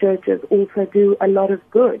of these churches also do a lot of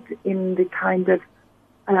good in the kind of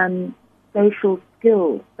social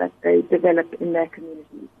skills that they develop in their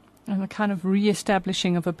communities. And the kind of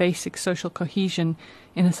re-establishing of a basic social cohesion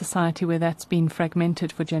in a society where that's been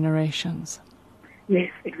fragmented for generations.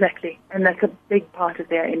 Yes, exactly. And that's a big part of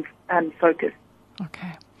their focus.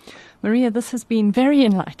 Okay. Maria, this has been very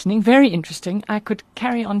enlightening, very interesting. I could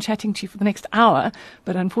carry on chatting to you for the next hour,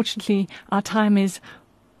 but unfortunately our time is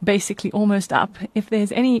basically almost up. If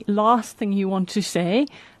there's any last thing you want to say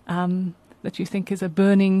that you think is a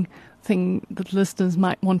burning thing that listeners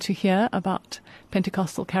might want to hear about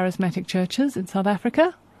Pentecostal charismatic churches in South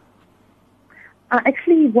Africa? I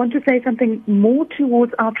actually want to say something more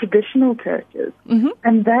towards our traditional churches,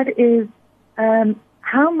 and that is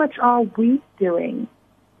how much are we doing?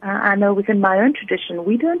 I know within my own tradition,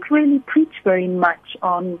 we don't really preach very much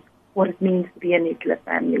on what it means to be a nuclear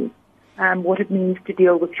family, what it means to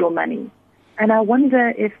deal with your money. And I wonder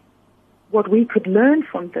if what we could learn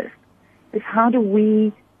from this is how do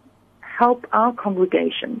we help our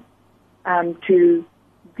congregation to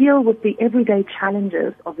deal with the everyday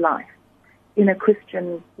challenges of life in a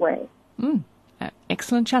Christian way.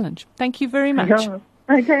 Excellent challenge. Thank you very much.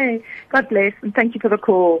 Okay. God bless, and thank you for the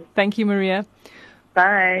call. Thank you, Maria.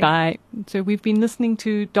 Bye. Bye. So we've been listening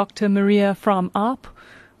to Dr. Maria from Arp,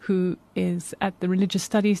 who is at the Religious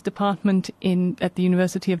Studies Department at the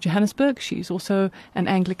University of Johannesburg. She's also an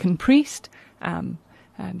Anglican priest and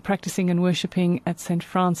practicing and worshipping at St.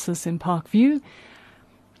 Francis in Parkview.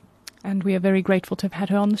 And we are very grateful to have had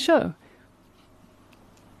her on the show.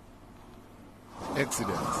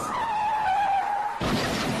 Accidents,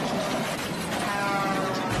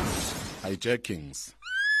 hijackings,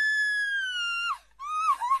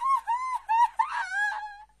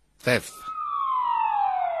 theft.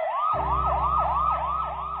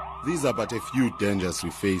 These are but a few dangers we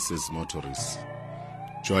face as motorists.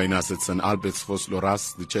 Join us at St. Albert's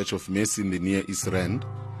Vosloras, the Church of Mercy in the Near East Rand,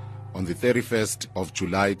 on the 31st of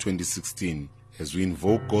July 2016, as we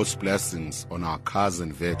invoke God's blessings on our cars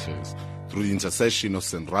and vehicles through the intercession of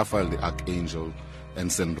St. Raphael the Archangel and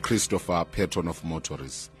St. Christopher, patron of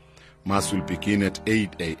motorists. Mass will begin at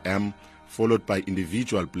 8 a.m., followed by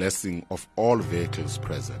individual blessing of all vehicles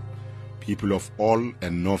present. People of all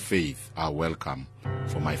and no faith are welcome,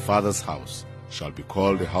 for my Father's house shall be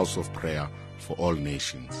called a house of prayer for all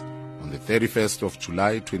nations. On the 31st of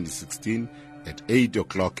July 2016, at 8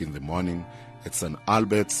 o'clock in the morning, at St.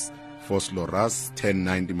 Albert's, Vosloras,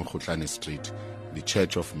 1090 Mokhotlane Street, the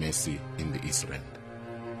Church of Mercy in the East Rand.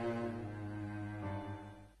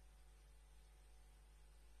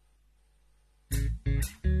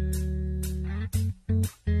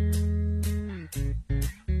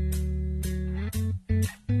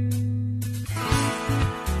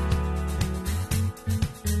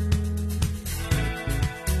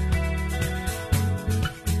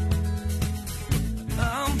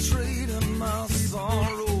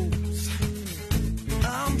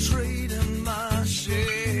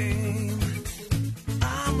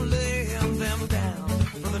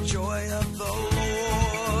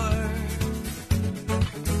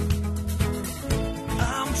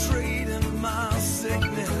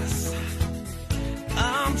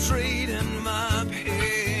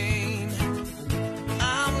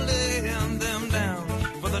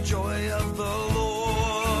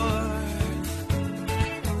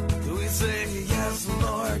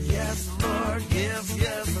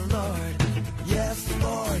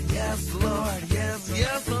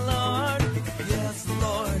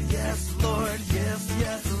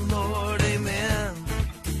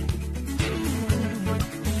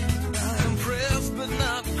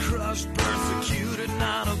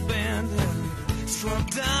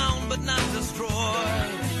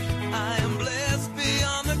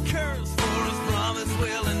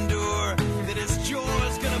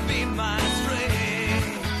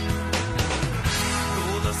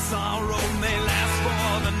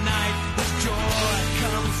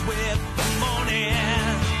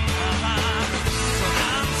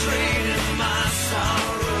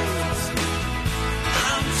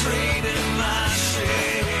 Trading my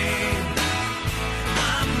shame.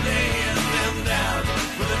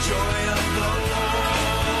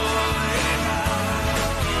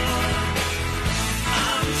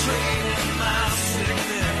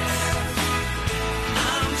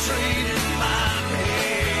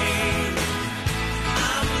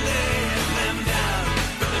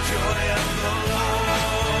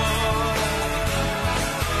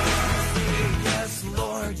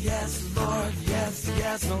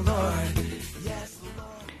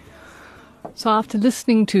 So after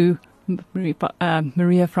listening to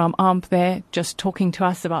Maria from AMP there, just talking to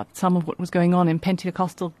us about some of what was going on in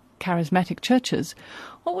Pentecostal charismatic churches,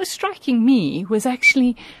 what was striking me was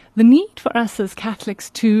actually the need for us as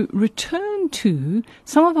Catholics to return to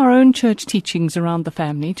some of our own church teachings around the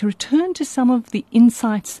family, to return to some of the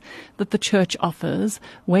insights that the church offers,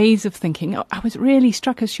 ways of thinking. I was really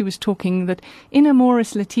struck as she was talking that in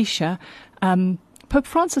Amoris Laetitia, Pope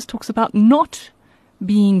Francis talks about not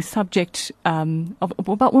being subject,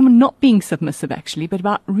 about women not being submissive actually, but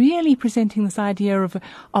about really presenting this idea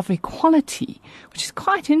of equality, which is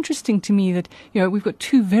quite interesting to me that, we've got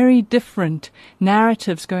two very different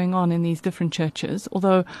narratives going on in these different churches,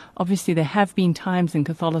 although obviously there have been times in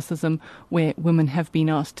Catholicism where women have been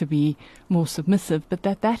asked to be more submissive, but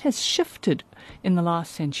that has shifted in the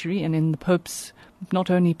last century, and in the popes, not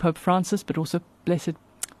only Pope Francis, but also Blessed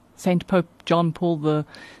Saint Pope John Paul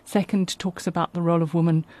II talks about the role of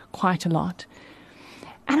women quite a lot.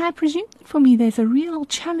 And I presume that for me there's a real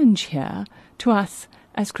challenge here to us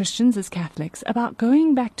as Christians, as Catholics, about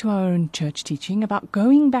going back to our own church teaching, about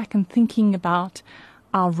going back and thinking about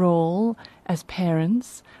our role as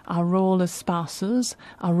parents, our role as spouses,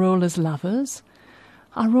 our role as lovers,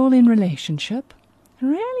 our role in relationship, and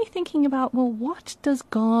really thinking about, well, what does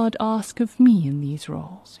God ask of me in these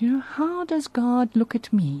roles? How does God look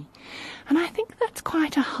at me? And I think that's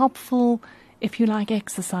quite a helpful, if you like,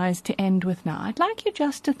 exercise to end with now. I'd like you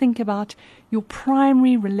just to think about your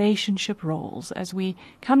primary relationship roles as we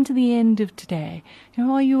come to the end of today.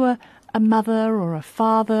 Are you a mother or a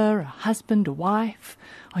father, a husband, a wife?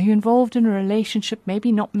 Are you involved in a relationship,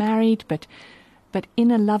 maybe not married, but in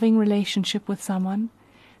a loving relationship with someone?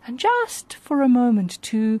 And just for a moment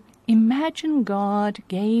to imagine God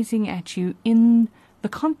gazing at you in the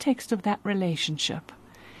context of that relationship.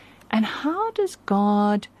 And how does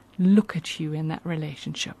God look at you in that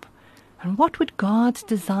relationship? And what would God's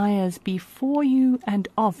desires be for you and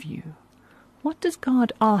of you? What does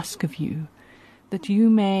God ask of you that you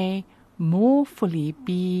may more fully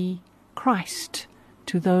be Christ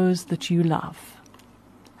to those that you love?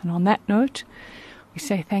 And on that note, we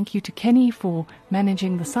say thank you to Kenny for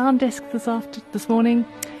managing the sound desk this morning,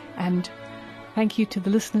 and thank you to the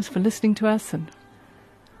listeners for listening to us, and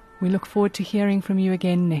we look forward to hearing from you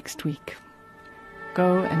again next week.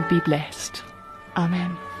 Go and be blessed.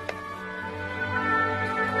 Amen.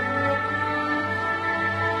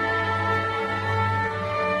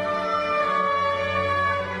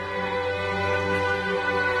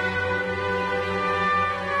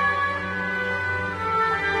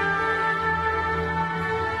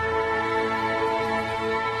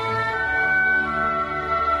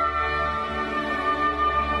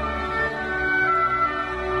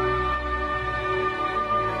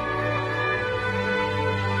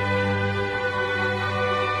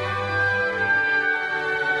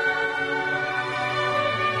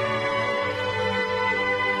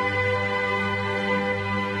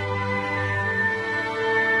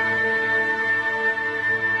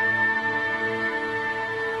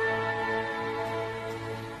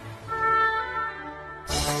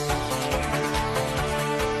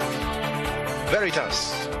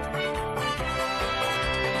 Veritas.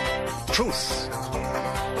 Truth.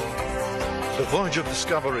 The voyage of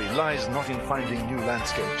discovery lies not in finding new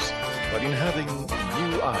landscapes, but in having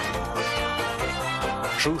new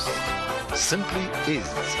eyes. Truth simply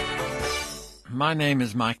is. My name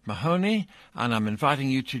is Mike Mahoney, and I'm inviting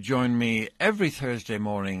you to join me every Thursday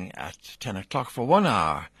morning at 10 o'clock for 1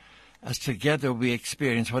 hour, as together we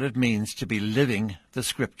experience what it means to be living the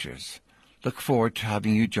Scriptures. Look forward to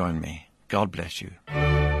having you join me. God bless you.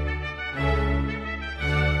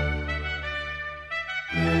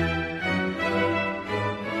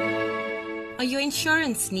 Are your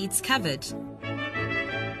insurance needs covered?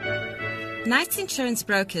 Knights Insurance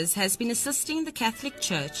Brokers has been assisting the Catholic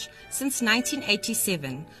Church since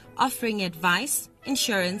 1987, offering advice,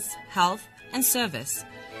 insurance, health, and service.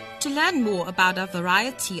 To learn more about our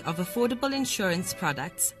variety of affordable insurance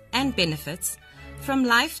products and benefits, from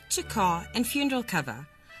life to car and funeral cover,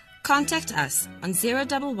 contact us on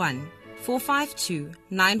 011 452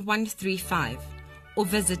 9135 or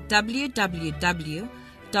visit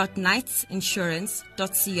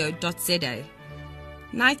www.knightsinsurance.co.za.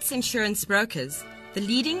 Knights Insurance Brokers, the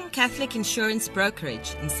leading Catholic insurance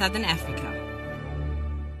brokerage in Southern Africa.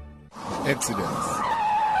 Accidents,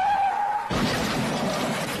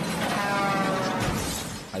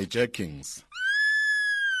 hijackings,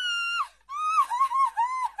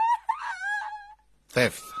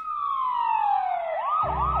 theft.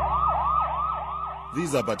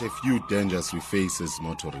 These are but a few dangers we face as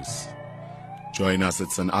motorists. Join us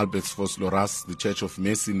at St. Albert's Vosloorus, the Church of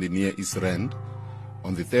Mercy in the near East Rand,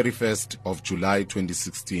 on the 31st of July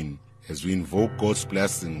 2016, as we invoke God's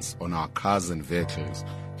blessings on our cars and vehicles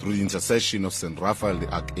through the intercession of St. Raphael the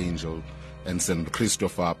Archangel and St.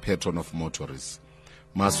 Christopher, patron of motorists.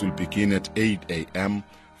 Mass will begin at 8 a.m.,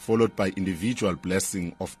 followed by individual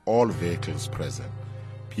blessing of all vehicles present.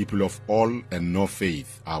 People of all and no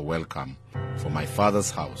faith are welcome, for my Father's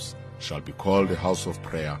house shall be called a house of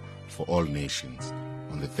prayer for all nations.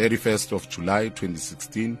 On the 31st of July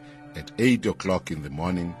 2016 at 8 o'clock in the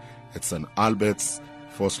morning at St. Albert's,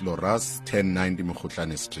 Vosloorus, 1090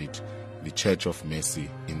 Mokgotlane Street, the Church of Mercy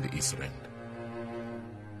in the East Rand.